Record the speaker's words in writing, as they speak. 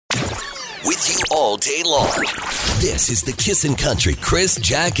with you all day long. This is the Kissin' Country Chris,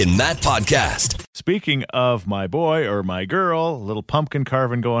 Jack, and Matt podcast. Speaking of my boy or my girl, a little pumpkin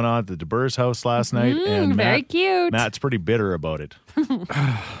carving going on at the DeBur's house last night. And very cute. Matt's pretty bitter about it.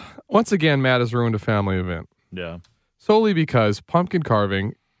 Once again, Matt has ruined a family event. Yeah. Solely because pumpkin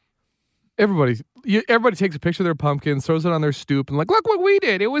carving, everybody takes a picture of their pumpkins, throws it on their stoop, and like, look what we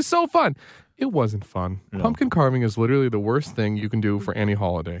did. It was so fun. It wasn't fun. No. Pumpkin carving is literally the worst thing you can do for any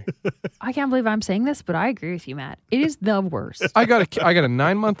holiday. I can't believe I'm saying this, but I agree with you, Matt. It is the worst. I got a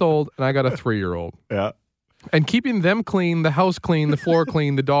 9-month-old and I got a 3-year-old. Yeah. And keeping them clean, the house clean, the floor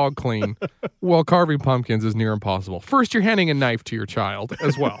clean, the dog clean, while carving pumpkins is near impossible. First, you're handing a knife to your child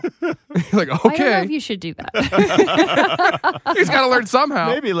as well. You're like, okay. I don't know if you should do that. He's got to learn somehow.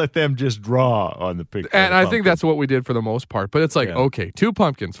 Maybe let them just draw on the picture. And I think that's what we did for the most part. But it's like, okay, 2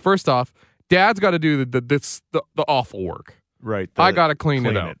 pumpkins. First off, Dad's got to do the awful work. Right. I got to clean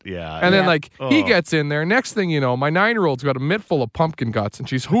it out. Yeah. And then, he gets in there. Next thing you know, my 9-year-old's got a mitt full of pumpkin guts, and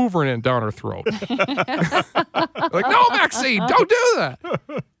she's hoovering it down her throat. Like, no, Maxine, don't do that.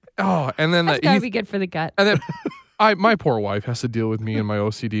 Oh, and then That's got to be good for the gut. And then my poor wife has to deal with me and my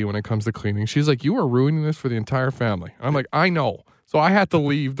OCD when it comes to cleaning. She's like, you are ruining this for the entire family. I'm like, I know. So I had to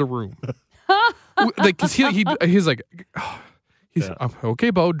leave the room. Because he's like... okay,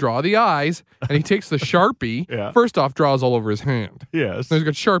 Bo, draw the eyes. And he takes the Sharpie. First off, draws all over his hand. Yes. Then he's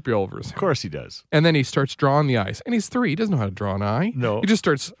got Sharpie all over his hand. Of course he does. And then he starts drawing the eyes. And he's 3. He doesn't know how to draw an eye. No. He just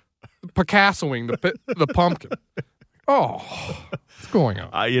starts Picassoing the pumpkin. Oh, what's going on?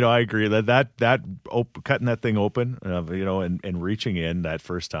 I agree that cutting that thing open, and reaching in that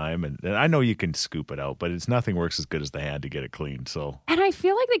first time, and I know you can scoop it out, but it's nothing works as good as the hand to get it clean. So, and I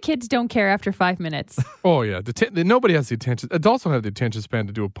feel like the kids don't care after 5 minutes. Oh yeah, nobody has the attention. Adults don't have the attention span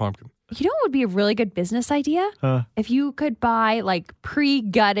to do a pumpkin. You know what would be a really good business idea? If you could buy like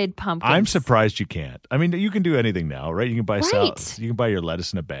pre-gutted pumpkins. I'm surprised you can't. I mean, you can do anything now, right? You can buy you can buy your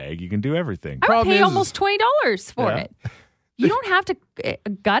lettuce in a bag. You can do everything. I would pay almost $20 for it. You don't have to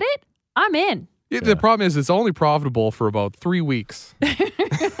gut it. I'm in. The problem is it's only profitable for about 3 weeks.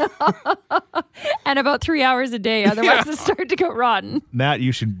 And about 3 hours a day. Otherwise, it starts to go rotten. Matt,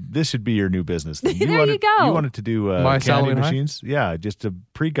 this should be your new business thing. There you go. You wanted to do My candy machines? High? Yeah, just to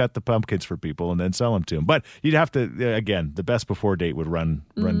pre-gut the pumpkins for people and then sell them to them. But you'd have to, again, the best before date would run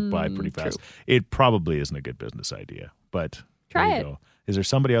by pretty fast. True. It probably isn't a good business idea, but try it. Go. Is there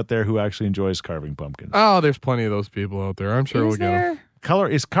somebody out there who actually enjoys carving pumpkins? Oh, there's plenty of those people out there. I'm sure we'll get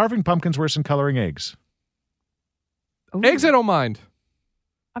them. Is carving pumpkins worse than coloring eggs? Ooh. Eggs, I don't mind.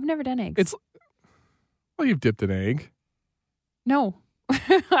 I've never done eggs. Well, you've dipped an egg. No,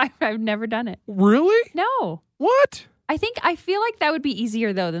 I've never done it. Really? No. What? I feel like that would be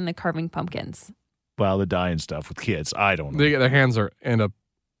easier though than the carving pumpkins. Well, the dye and stuff with kids, I don't know. Their hands end up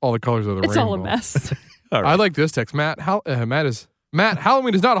all the colors of the rainbow. It's all a mess. All right. I like this text, Matt. Matt,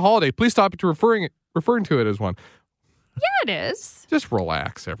 Halloween is not a holiday. Please stop referring to it as one. Yeah, it is. Just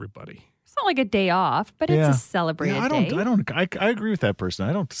relax, everybody. It's not like a day off, but it's a celebrated day. I agree with that person.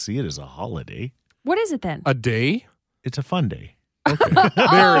 I don't see it as a holiday. What is it then? A day? It's a fun day. Okay. There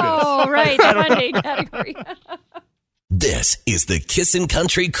it is. Oh, right. The fun day category. This is the Kissin'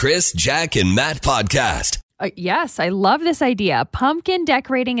 Country Chris, Jack, and Matt podcast. Yes, I love this idea. Pumpkin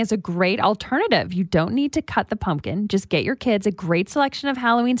decorating is a great alternative. You don't need to cut the pumpkin. Just get your kids a great selection of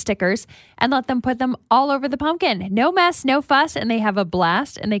Halloween stickers and let them put them all over the pumpkin. No mess, no fuss, and they have a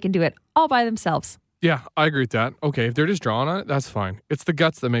blast, and they can do it all by themselves. Yeah, I agree with that. Okay, if they're just drawing on it, that's fine. It's the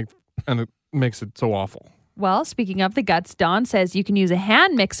guts that it makes it so awful. Well, speaking of the guts, Dawn says you can use a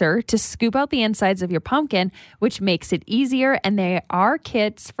hand mixer to scoop out the insides of your pumpkin, which makes it easier. And they are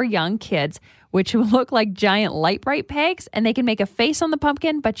kits for young kids, which will look like giant light bright pegs, and they can make a face on the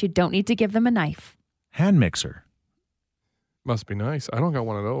pumpkin, but you don't need to give them a knife. Hand mixer. Must be nice. I don't got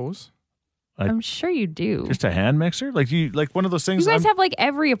one of those. I'm sure you do. Just a hand mixer? Like one of those things? You guys have like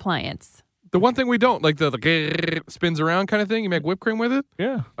every appliance. The one thing we don't, like the spins around kind of thing, you make whipped cream with it?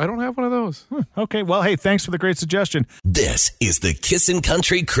 Yeah. I don't have one of those. Okay, well, hey, thanks for the great suggestion. This is the Kissin'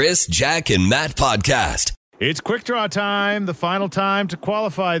 Country Chris, Jack, and Matt podcast. It's quick draw time, the final time to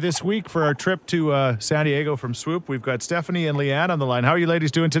qualify this week for our trip to San Diego from Swoop. We've got Stephanie and Leanne on the line. How are you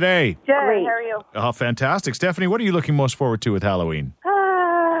ladies doing today? Good. How are you? Oh, fantastic. Stephanie, what are you looking most forward to with Halloween?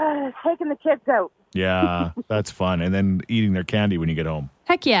 Taking the kids out. Yeah, that's fun. And then eating their candy when you get home.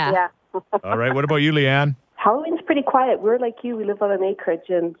 Heck yeah. Yeah. All right. What about you, Leanne? Halloween's pretty quiet. We're like you. We live on an acreage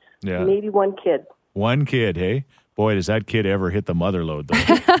and maybe one kid. One kid, hey? Boy, does that kid ever hit the mother load,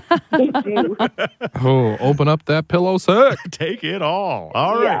 though. They do. Oh, open up that pillow sack. Take it all.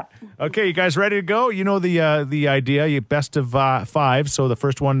 All right. Okay, you guys ready to go? You know the idea. You best of 5. So the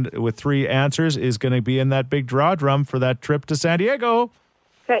first one with 3 answers is going to be in that big draw drum for that trip to San Diego.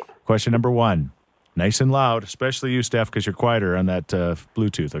 Okay. Question number 1. Nice and loud, especially you, Steph, because you're quieter on that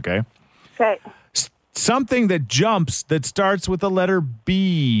Bluetooth, okay? Okay. Something that jumps that starts with the letter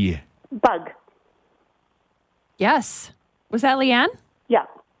B. Bug. Yes. Was that Leanne? Yeah.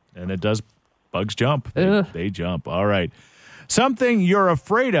 And it does. Bugs jump. Ugh. They jump. All right. Something you're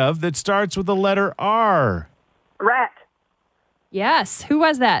afraid of that starts with the letter R. Rat. Yes. Who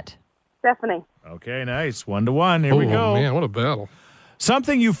was that? Stephanie. Okay, nice. 1-1. Here we go. Oh, man, what a battle.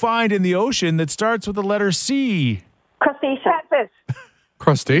 Something you find in the ocean that starts with the letter C. Crustacean. Catfish.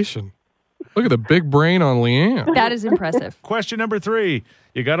 Crustacean. Look at the big brain on Leanne. That is impressive. Question number 3.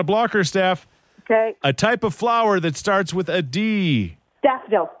 You got a blocker, Steph. Okay. A type of flower that starts with a D.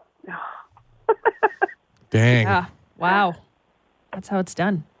 Daffodil. Dang. Ah, wow. That's how it's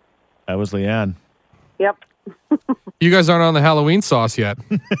done. That was Leanne. Yep. You guys aren't on the Halloween sauce yet.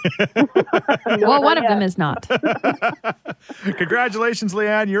 Well, one of them is not. Congratulations,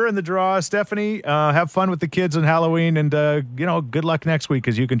 Leanne. You're in the draw. Stephanie, have fun with the kids on Halloween, and good luck next week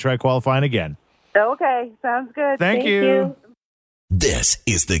because you can try qualifying again. Okay. Sounds good. Thank you. This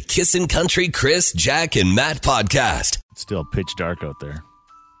is the Kissin' Country Chris, Jack, and Matt podcast. It's still pitch dark out there.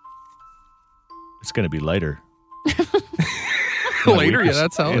 It's going to be lighter. Later, yeah,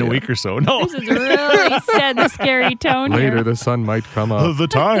 that's how. In a week or so. No. This is really set the scary tone Later, here. the sun might come up. The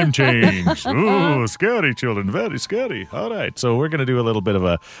time change. Ooh, scary, children. Very scary. All right. So we're going to do a little bit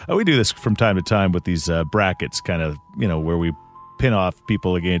of we do this from time to time with these brackets, kind of, where we pin off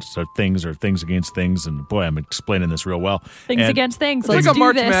people against things or things against things. And boy, I'm explaining this real well. Things against things. It's Let's like a do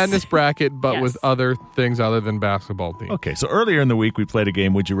March this. Madness bracket, but Yes. with other things other than basketball teams. Okay, so earlier in the week, we played a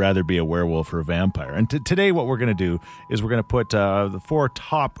game, Would You Rather Be a Werewolf or a Vampire? And today what we're going to do is we're going to put the 4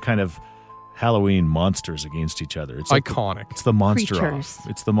 top kind of Halloween monsters against each other. It's like Iconic. it's the monster Creatures. off.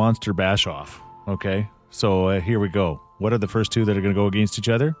 It's the monster bash off. Okay, so here we go. What are the first 2 that are going to go against each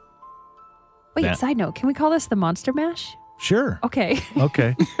other? Wait, That- side note, can we call this the Monster Mash? Sure. Okay.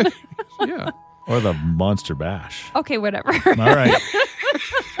 Okay. Yeah. Or the monster bash. Okay, whatever. All right.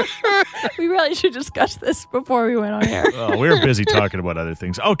 We really should discuss this before we went on air. Oh, we were busy talking about other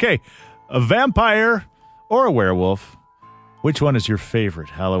things. Okay, a vampire or a werewolf. Which one is your favorite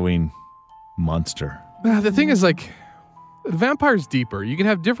Halloween monster? The thing is, like, the vampire's deeper. You can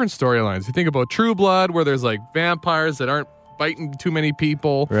have different storylines. You think about True Blood, where there's, like, vampires that aren't biting too many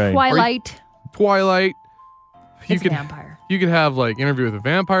people. Right. Twilight. Twilight. It's a vampire. You could have, like, Interview with a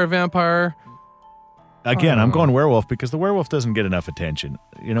Vampire. Again, I'm going werewolf because the werewolf doesn't get enough attention.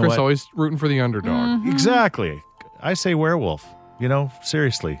 You know Chris what? always rooting for the underdog. Exactly. I say werewolf.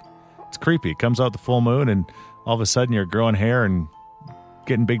 Seriously. It's creepy. It comes out the full moon and all of a sudden you're growing hair and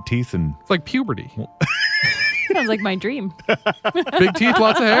getting big teeth and It's like puberty. Sounds like my dream. Big teeth,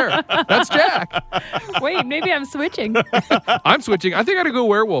 lots of hair. That's Jack. Wait, maybe I'm switching. I'm switching. I think I gotta go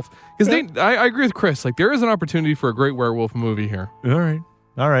werewolf. Because I agree with Chris. Like, there is an opportunity for a great werewolf movie here.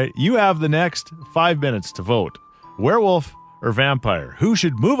 All right. You have the next 5 minutes to vote. Werewolf or vampire? Who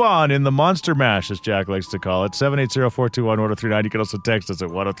should move on in the monster mash, as Jack likes to call it? 780-421-1039. You can also text us at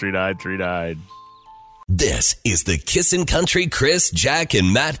 103939. This is the Kissin' Country Chris, Jack,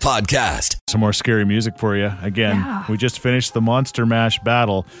 and Matt podcast. Some more scary music for you. Again, Yeah. we just finished the monster mash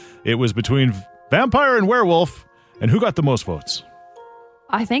battle. It was between vampire and werewolf. And who got the most votes?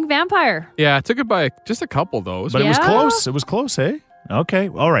 I think vampire. Yeah, I took it by just a couple, though. But it was Yeah. close. It was close, eh? Okay.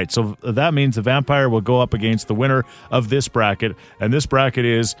 All right. So that means the vampire will go up against the winner of this bracket. And this bracket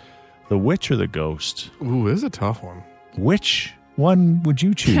is the witch or the ghost. Ooh, this is a tough one. Which one would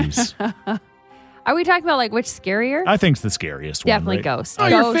you choose? Are we talking about like which scarier? I think it's the scariest Definitely one. Right? ghost. Oh,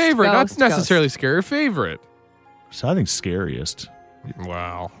 your Ghost, favorite. ghost, Not necessarily scary. Your favorite. So I think scariest.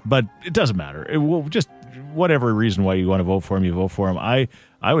 Wow. But it doesn't matter. It will just whatever reason why you want to vote for him, you vote for him. I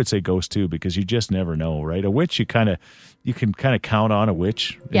would say ghost too because you just never know, right? A witch, you can kind of count on a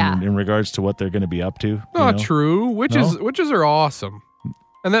witch in regards to what they're going to be up to. Not true. Witches are awesome,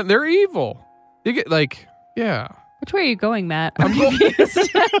 and that they're evil. You get yeah. Which way are you going, Matt? I'm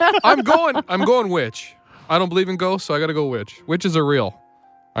going witch. I don't believe in ghosts, so I got to go witch. Witches are real.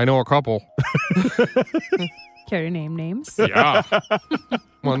 I know a couple. Care to name names? Yeah.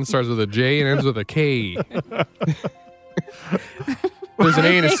 One starts with a J and ends with a K. There's an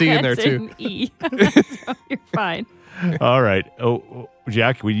A and a C in there It's too. an E. So you're fine. All right. Oh,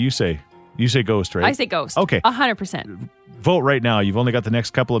 Jack, what do you say? You say ghost, right? I say ghost. Okay. 100%. Vote right now. You've only got the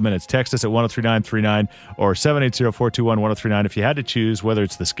next couple of minutes. Text us at 103939 or 780-421-1039 if you had to choose whether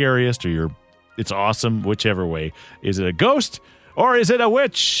it's the scariest or it's awesome, whichever way. Is it a ghost or is it a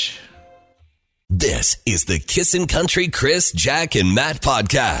witch? This is the Kissin' Country Chris, Jack, and Matt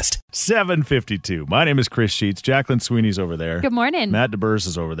podcast. 7:52. My name is Chris Sheets. Jacqueline Sweeney's over there. Good morning. Matt DeBurs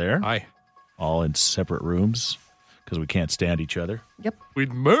is over there. Hi. All in separate rooms because we can't stand each other. Yep.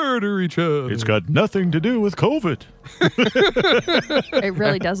 We'd murder each other. It's got nothing to do with COVID. It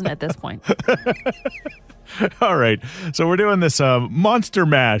really doesn't at this point. All right. So we're doing this Monster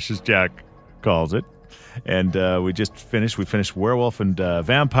Mash, as Jack calls it. And we just finished. We finished Werewolf and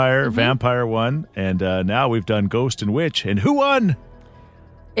Vampire. Mm-hmm. Vampire won. And now we've done Ghost and Witch. And who won?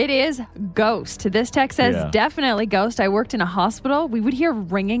 It is Ghost. This text says, Yeah. definitely Ghost. I worked in a hospital. We would hear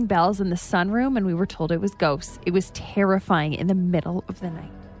ringing bells in the sunroom, and we were told it was ghosts. It was terrifying in the middle of the night.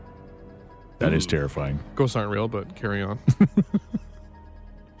 That is terrifying. Ghosts aren't real, but carry on.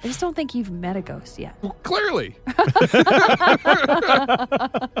 I just don't think you've met a ghost yet. Well, clearly.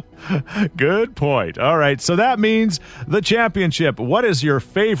 Good point. All right. So that means the championship. What is your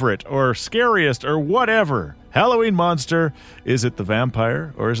favorite or scariest or whatever Halloween monster? Is it the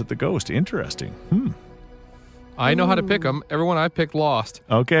vampire or is it the ghost? Interesting. I know how to pick them. Everyone I picked lost.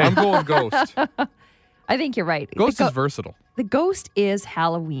 Okay. I'm going ghost. I think you're right. Ghost the, is versatile. the ghost is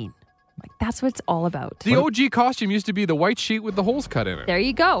Halloween. Like, that's what it's all about. The OG costume used to be the white sheet with the holes cut in it. There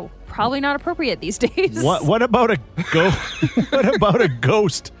you go. Probably not appropriate these days. What about a what about a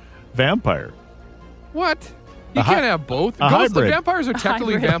ghost vampire? What? You can't have both. a Ghosts, the hybrid. vampires are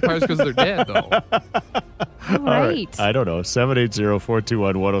technically hybrid. vampires because they're dead, though. All right. I don't know.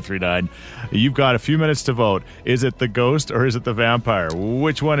 780-421-1039. You've got a few minutes to vote. Is it the ghost or is it the vampire?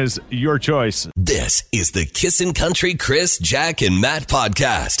 Which one is your choice? This is the Kissin' Country Chris, Jack, and Matt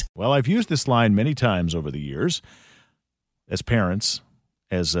podcast. Well, I've used this line many times over the years. As parents,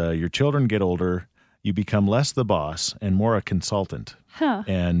 as your children get older, you become less the boss and more a consultant. Huh.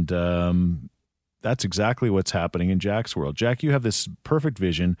 And that's exactly what's happening in Jack's world. Jack, you have this perfect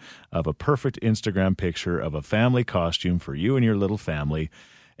vision of a perfect Instagram picture of a family costume for you and your little family.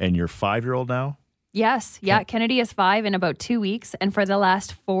 And you're 5-year-old now? Yes. Yeah. Kennedy is 5 in about 2 weeks. And for the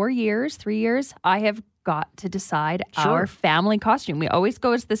last 3 years, I have got to decide our family costume. We always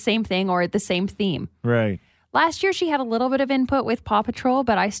go as the same thing or the same theme. Right. Last year, she had a little bit of input with Paw Patrol,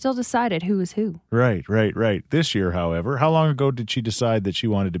 but I still decided who was who. Right. This year, however, how long ago did she decide that she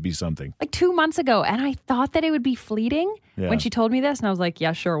wanted to be something? Like 2 months ago. And I thought that it would be fleeting Yeah. when she told me this. And I was like,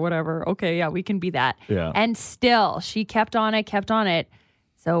 yeah, sure, whatever. Okay, yeah, we can be that. Yeah. And still, she kept on it.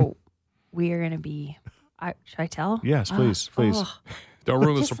 So we are going to be, should I tell? Yes, please. Oh, Don't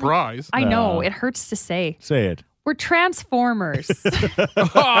ruin the Just like- surprise. I know. It hurts to say. Say it. We're Transformers.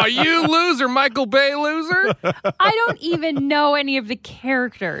 Oh, you loser, Michael Bay loser. I don't even know any of the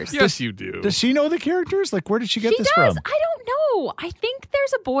characters. Yes, you do. Does she know the characters? Like, where did she get She this does. from? I don't know. I think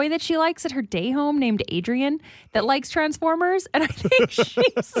there's a boy that she likes at her day home named Adrian that likes Transformers, and I think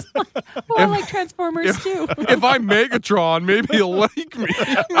she's like, oh, I like Transformers too. If I'm Megatron, maybe you'll like me.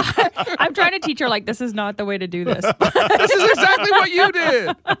 I'm trying to teach her like this is not the way to do this. This is exactly what you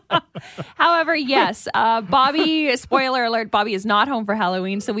did. However, yes, Bobby, spoiler alert, Bobby is not home for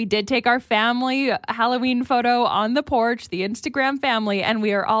Halloween. So we did take our family Halloween photo on the porch, the Instagram family, and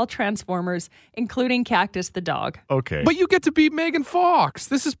we are all Transformers, including Cactus the dog. Okay. But you get to be Megan Fox.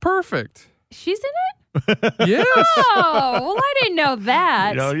 This is perfect. She's in it? Yes. Oh, well, I didn't know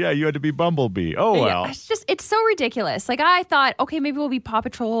that. You had to be Bumblebee. Oh, well. Yeah, it's so ridiculous. Like, I thought, okay, maybe we'll be Paw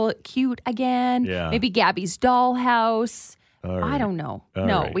Patrol cute again. Yeah. Maybe Gabby's Dollhouse. All right. I don't know. All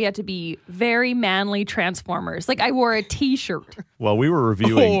No, right. we had to be very manly Transformers. Like, I wore a t-shirt. Well, we were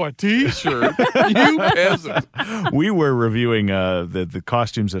reviewing. Oh, a T-shirt. You peasant. We were reviewing the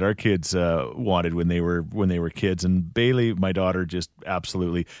costumes that our kids wanted when they were kids, and Bailey, my daughter, just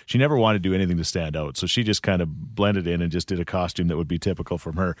absolutely, she never wanted to do anything to stand out, so she just kind of blended in and just did a costume that would be typical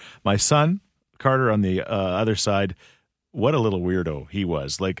from her. My son Carter on the other side, what a little weirdo he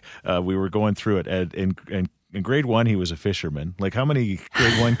was. Like, we were going through it, and in grade 1, he was a fisherman. Like, how many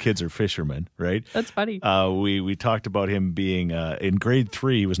grade 1 kids are fishermen, right? That's funny. We talked about him being, in grade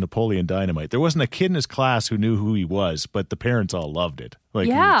 3, he was Napoleon Dynamite. There wasn't a kid in his class who knew who he was, but the parents all loved it. Like,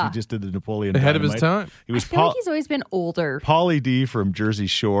 Yeah. he just did the Napoleon Ahead Dynamite. of his time. He was I feel like he's always been older. Pauly D from Jersey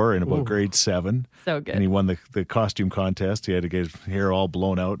Shore in about grade 7. So good. And he won the costume contest. He had to get his hair all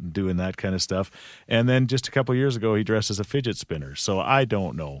blown out and doing that kind of stuff. And then just a couple years ago, he dressed as a fidget spinner. So I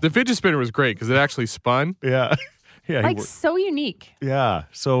don't know. The fidget spinner was great because it actually spun. Yeah. Yeah. Like, so unique. Yeah.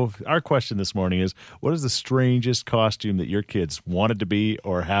 So our question this morning is, what is the strangest costume that your kids wanted to be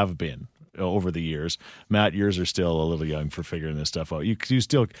or have been? over the years. Matt, yours are still a little young for figuring this stuff out. You're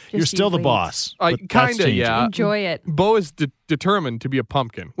still you the wait. boss. but that's Kind of, changing. yeah. Enjoy it. Bo is determined to be a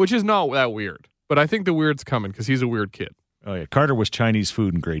pumpkin, which is not that weird. But I think the weird's coming because he's a weird kid. Oh yeah, Carter was Chinese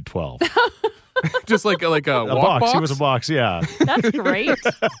food in grade 12. Just like a A walk box. He was a box. Yeah. That's great.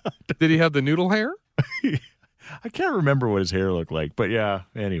 Did he have the noodle hair? I can't remember what his hair looked like, but yeah.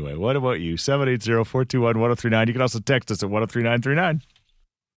 Anyway, what about you? 780-421-1039. You can also text us at 103939.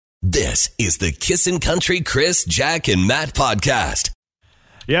 This is the Kissin' Country Chris, Jack, and Matt podcast.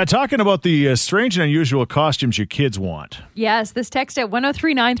 Yeah, talking about the strange and unusual costumes your kids want. Yes, this text at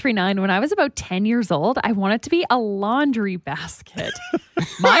 103939. When I was about 10 years old, I wanted to be a laundry basket.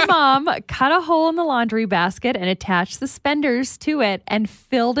 My mom cut a hole in the laundry basket and attached suspenders to it and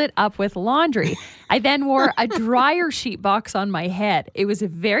filled it up with laundry. I then wore a dryer sheet box on my head. It was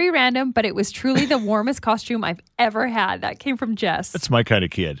very random, but it was truly the warmest costume I've ever had. That came from Jess. That's my kind of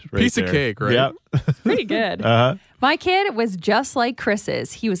kid. Right Piece of there. cake, right? Yeah. Pretty good. Uh-huh. My kid was just like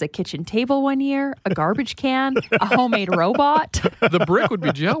Chris's. He was a kitchen table one year, a garbage can, a homemade robot. The brick would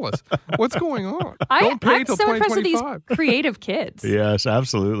be jealous. What's going on? Don't pay I'm till so impressed with these 2025. creative kids. Yes,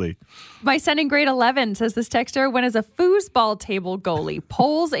 absolutely. My son in grade 11, says this texter, went as a foosball table goalie,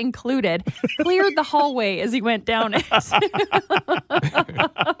 poles included, cleared the hallway as he went down it.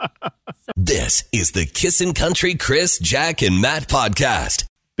 This is the Kissin' Country Chris, Jack, and Matt podcast.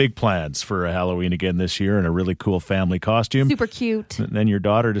 Big plans for Halloween again this year in a really cool family costume. Super cute. And then your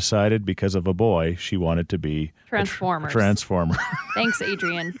daughter decided, because of a boy, she wanted to be Transformers. a Transformer. Thanks,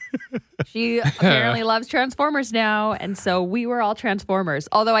 Adrian. She apparently loves Transformers now, and so we were all Transformers.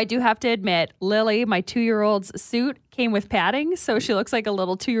 Although I do have to admit, Lily, my 2-year-old's suit came with padding, so she looks like a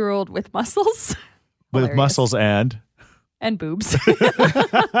little 2-year-old with muscles. With Hilarious. muscles and And boobs.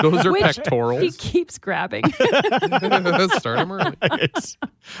 Those are Which pectorals. he keeps grabbing. Start him early.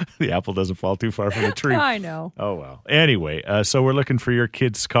 the apple doesn't fall too far from the tree. I know. Oh, well. Anyway, so we're looking for your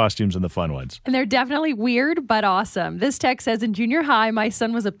kids' costumes and the fun ones. And they're definitely weird, but awesome. This text says, in junior high, my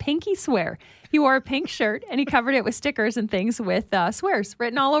son was a pinky swear. He wore a pink shirt and he covered it with stickers and things with swears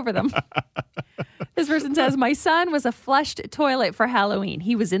written all over them. This person says, my son was a flushed toilet for Halloween.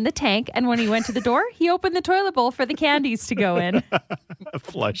 He was in the tank, and when he went to the door, he opened the toilet bowl for the candies to go in.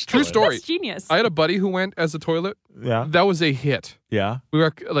 Flush. True toilet. story. That's genius. I had a buddy who went as a toilet. Yeah. That was a hit. Yeah. We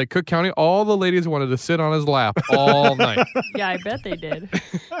were like Cook County. All the ladies wanted to sit on his lap all night. Yeah, I bet they did.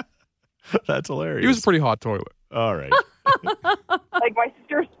 That's hilarious. He was a pretty hot toilet. All right. Like, my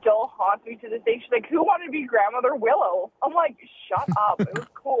sister still haunts me to this day. She's like, who wanted to be Grandmother Willow? I'm like, shut up. It was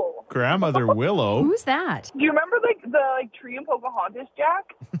cool. Grandmother Willow. Who's that? Do you remember, like, the tree in Pocahontas,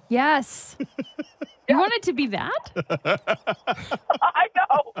 Jack? Yes. You wanted to be that? I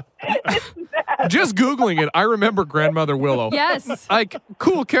know. It's sad. Just Googling it, I remember Grandmother Willow. Yes. Like,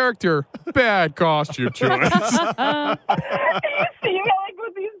 cool character, bad costume choice. You see me, like,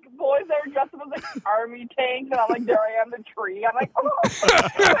 with these boys that are dressed up as, like, army tanks, and I'm like, there I am, the tree. I'm like, oh. I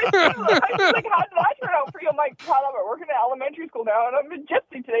was like, how did I turn out for you? I'm like, Todd, I'm working at elementary school now, and I'm in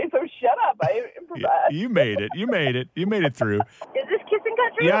gypsy today, so shut up. I improvised. You made it. You made it. You made it through. Is this Kissin'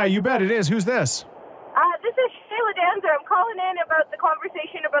 Country? Yeah, you bet it is. Who's this? This is Shayla Danzer. I'm calling in about the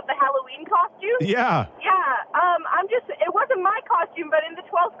conversation about the Halloween costume. Yeah. It wasn't my costume, but in the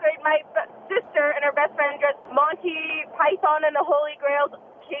 12th grade, my sister and her best friend dressed Monty Python and the Holy Grail's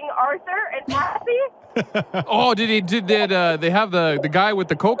King Arthur and Patsy. Oh, did they have the guy with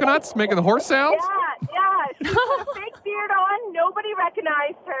the coconuts making the horse sounds? Yeah. She put a fake beard on. Nobody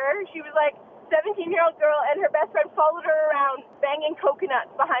recognized her. She was like 17-year-old girl, and her best friend followed her around banging coconuts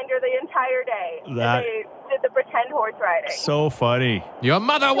behind her the entire day. That- And they did the pretend horse riding. So funny. Your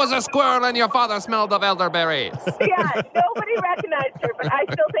mother was a squirrel and your father smelled of elderberries. Yeah, nobody recognized her, but I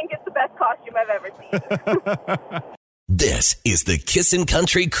still think it's the best costume I've ever seen. This is the Kissin'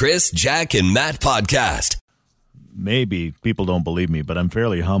 Country Chris, Jack, and Matt podcast. Maybe people don't believe me, but I'm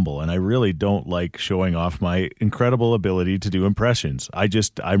fairly humble, and I really don't like showing off my incredible ability to do impressions.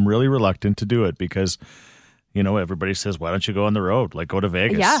 I'm really reluctant to do it because, everybody says, why don't you go on the road? Like, go to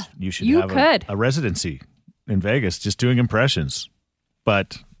Vegas. Yeah, You should you have could. a residency in Vegas just doing impressions.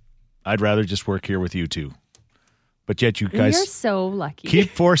 But I'd rather just work here with you two. But yet you guys You're so lucky. keep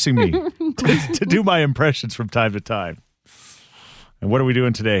forcing me to do my impressions from time to time. And what are we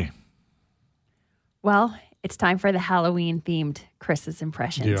doing today? Well, it's time for the Halloween-themed Chris's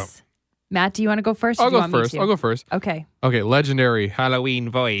impressions. Yeah. Matt, do you want to go first? Or I'll do you go want me first. to? I'll go first. Okay. Okay, legendary Halloween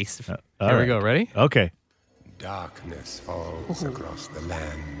voice. All Here we right. go. Ready? Okay. Darkness falls across the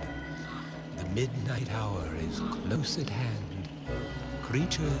land. The midnight hour is close at hand.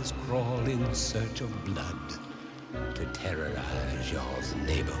 Creatures crawl in search of blood to terrorize y'all's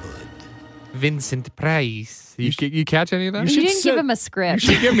neighborhood. Vincent Price. You catch any of that? You didn't give him a You script.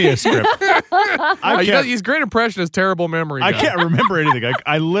 should give me a script. He's great impression. Has terrible memory. I guy. can't remember anything.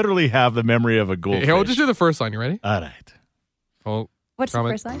 I literally have the memory of a goldfish. Here, we'll just do the first line. You ready? All right. Oh, What's the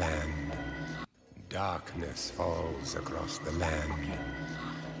comment. first line? Land. Darkness falls across the land.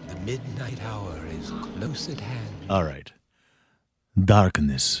 The midnight hour is close at hand. All right.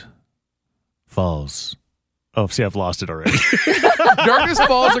 Darkness falls. Oh, see, I've lost it already. Darkness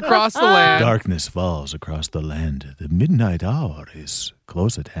falls across the land. Darkness falls across the land. The midnight hour is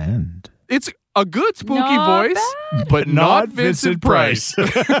close at hand. It's a good spooky Not voice, bad. but not Vincent Price.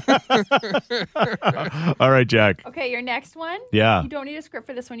 All right, Jack. Okay, your next one. Yeah. You don't need a script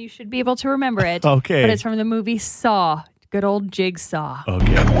for this one. You should be able to remember it. Okay. But it's from the movie Saw. Good old Jigsaw.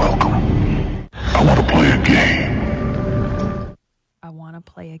 Okay. I want to play a game. I want to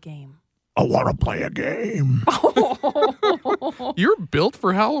play a game. You're built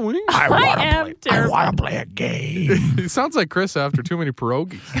for Halloween. I am terrible. want to play a game. It sounds like Chris after too many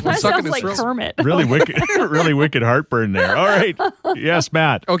pierogies. That Sucking sounds his like throat. Kermit. really wicked heartburn there. All right. Yes,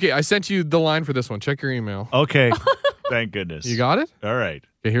 Matt. Okay, I sent you the line for this one. Check your email. Okay. Thank goodness. You got it? All right.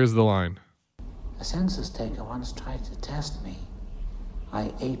 Okay, here's the line. A census taker once tried to test me.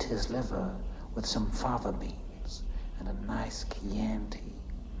 I ate his liver with some fava beans and a nice Chianti.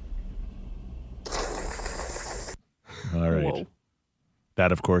 All right. Whoa.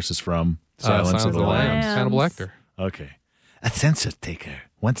 That, of course, is from Silence of the Lambs. Hannibal Lecter. Okay. A census taker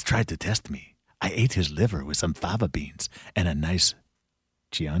once tried to test me. I ate his liver with some fava beans and a nice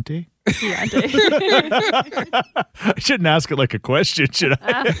Chianti. Yeah, I shouldn't ask it like a question, should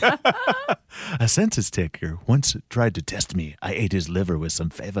I? A census taker once tried to test me. I ate his liver with some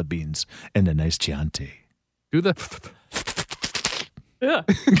fava beans and a nice Chianti. Do the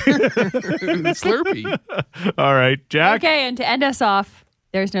Slurpee. All right, Jack. Okay, and to end us off,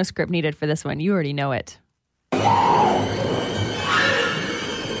 there's no script needed for this one. You already know it.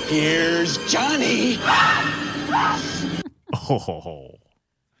 Here's Johnny. Oh,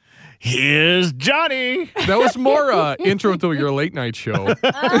 here's Johnny. That was more intro to your late night show.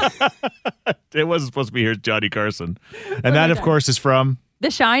 It wasn't supposed to be Here's Johnny Carson. And that, of course, is from, The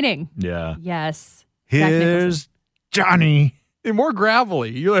Shining. yeah. Yes. Jack Here's Johnny. And more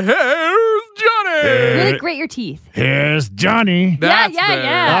gravelly. You're like, here's Johnny. Really grate your teeth. Here's Johnny. That's yeah, better.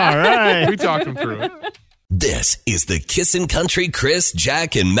 yeah. All right. We talked him through it. This is the Kissin' Country Chris,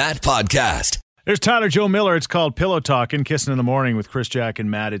 Jack, and Matt podcast. There's Tyler Joe Miller. It's called Pillow Talk in Kissing in the Morning with Chris, Jack,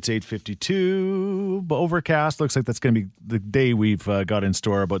 and Matt. It's 8:52. Overcast. Looks like that's going to be the day we've got in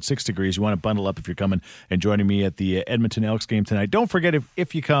store. About 6 degrees. You want to bundle up if you're coming and joining me at the Edmonton Elks game tonight. Don't forget,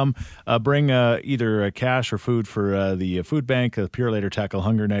 if you come, bring either cash or food for the food bank. Pure Later Tackle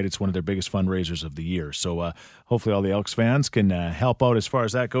Hunger Night. It's one of their biggest fundraisers of the year. So hopefully all the Elks fans can help out as far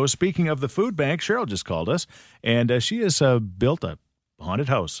as that goes. Speaking of the food bank, Cheryl just called us, and she has built a haunted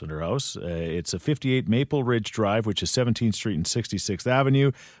house in her house. It's a 58 Maple Ridge Drive, which is 17th Street and 66th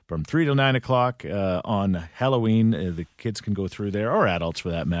Avenue, from 3 till 9 o'clock on Halloween. The kids can go through there, or adults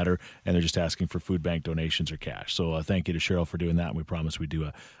for that matter, and they're just asking for food bank donations or cash. So thank you to Cheryl for doing that, and we promise we do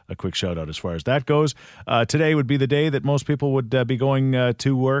a quick shout out as far as that goes. Today would be the day that most people would be going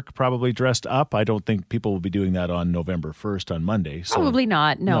to work, probably dressed up. I don't think people will be doing that on November 1st on Monday. So Probably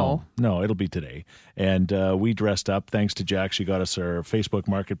not. No. No, it'll be today. And we dressed up. Thanks to Jack, she got us our Facebook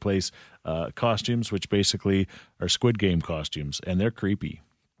Marketplace costumes, which basically are Squid Game costumes, and they're creepy.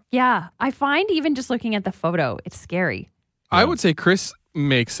 Yeah. I find even just looking at the photo, it's scary. I would say Chris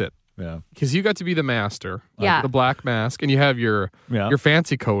makes it. Yeah. Because you got to be the master. Yeah. The black mask, and you have your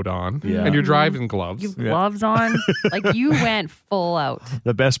fancy coat on, Yeah. and your driving gloves. You have gloves on. Like you went full out.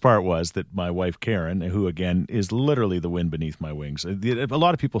 The best part was that my wife Karen, who again is literally the wind beneath my wings. A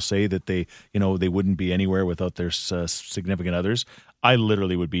lot of people say that they wouldn't be anywhere without their significant others. I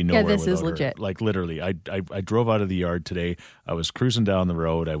literally would be nowhere this without is legit. her. Like literally, I drove out of the yard today. I was cruising down the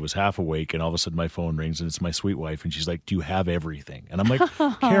road. I was half awake, and all of a sudden my phone rings, and it's my sweet wife, and she's like, "Do you have everything?" And I'm like,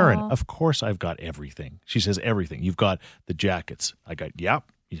 "Karen, of course I've got everything." She says, "Everything. You've got the jackets." I got, "Yep."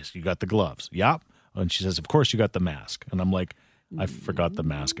 Yes, you got the gloves. Yep. And she says, "Of course you got the mask." And I'm like, "I forgot the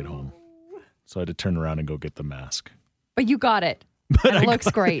mask at home," so I had to turn around and go get the mask. But you got it. And it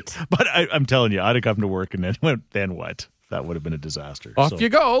looks great. But I'm telling you, I'd have come to work, and then what? That would have been a disaster. Off you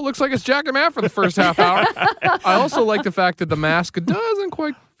go. Looks like it's Jack and Matt for the first half hour. I also like the fact that the mask doesn't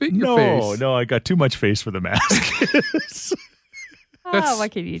quite fit your face. No, I got too much face for the mask. Oh,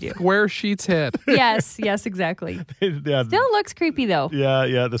 what can you do? Square sheet's head. Yes, exactly. Yeah, Still looks creepy, though.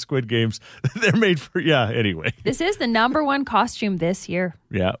 yeah, the Squid Games. They're made for, anyway. This is the #1 costume this year.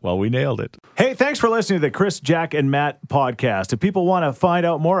 Yeah, well, we nailed it. Hey, thanks for listening to the Chris, Jack, and Matt podcast. If people want to find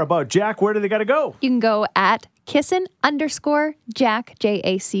out more about Jack, where do they got to go? You can go at kissin_Jack,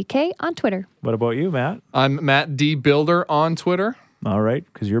 Jack, on Twitter. What about you, Matt? I'm Matt D. Builder on Twitter. All right,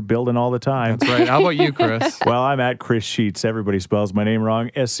 because you're building all the time. That's right. How about you, Chris? Well, I'm at Chris Sheets. Everybody spells my name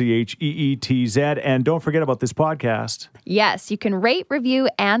wrong, SCHEETZ. And don't forget about this podcast. Yes, you can rate, review,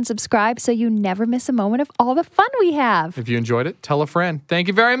 and subscribe so you never miss a moment of all the fun we have. If you enjoyed it, tell a friend. Thank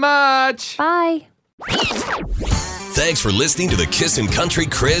you very much. Bye. Thanks for listening to the Kissin' Country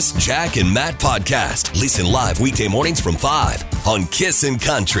Chris, Jack, and Matt podcast. Listen live weekday mornings from 5 on Kissin'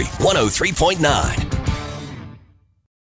 Country 103.9.